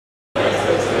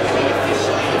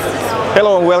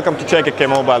Hello and welcome to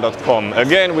jkkmobile.com,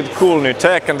 again with cool new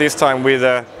tech, and this time with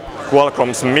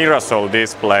Qualcomm's Mirasol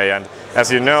display. And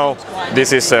as you know,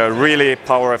 this is a really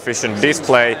power efficient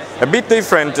display, a bit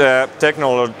different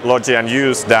technology and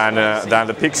use than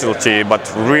the Pixel G,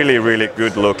 but really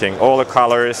good looking. All the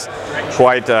colors,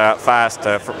 quite fast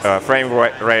frame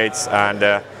rates,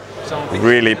 and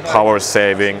really power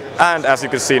saving. And as you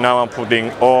can see, now I'm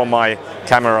putting all my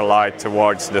camera light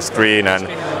towards the screen, and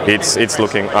it's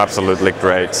looking absolutely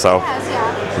great. So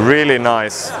really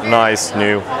nice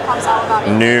new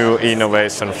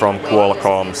innovation from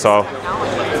Qualcomm. So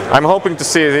I'm hoping to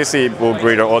see this e-book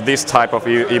reader, or this type of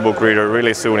e-book reader,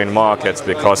 really soon in markets,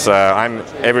 because I'm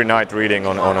every night reading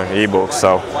on an e-book.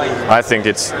 So I think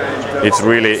it's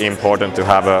really important to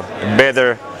have a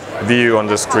better view on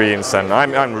the screens, and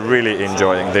I'm really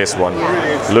enjoying this one.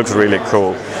 It looks really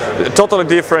cool. Totally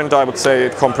different, I would say,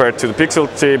 compared to the Pixel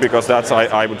G, because that's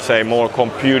I would say more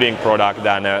computing product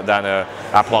than a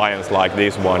appliance like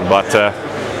this one. But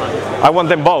I want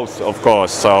them both, of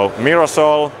course. So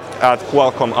Mirasol at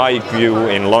Qualcomm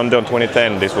IQ in London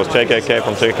 2010. This was JKK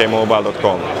from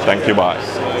jkkmobile.com. Thank you,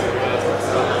 bye.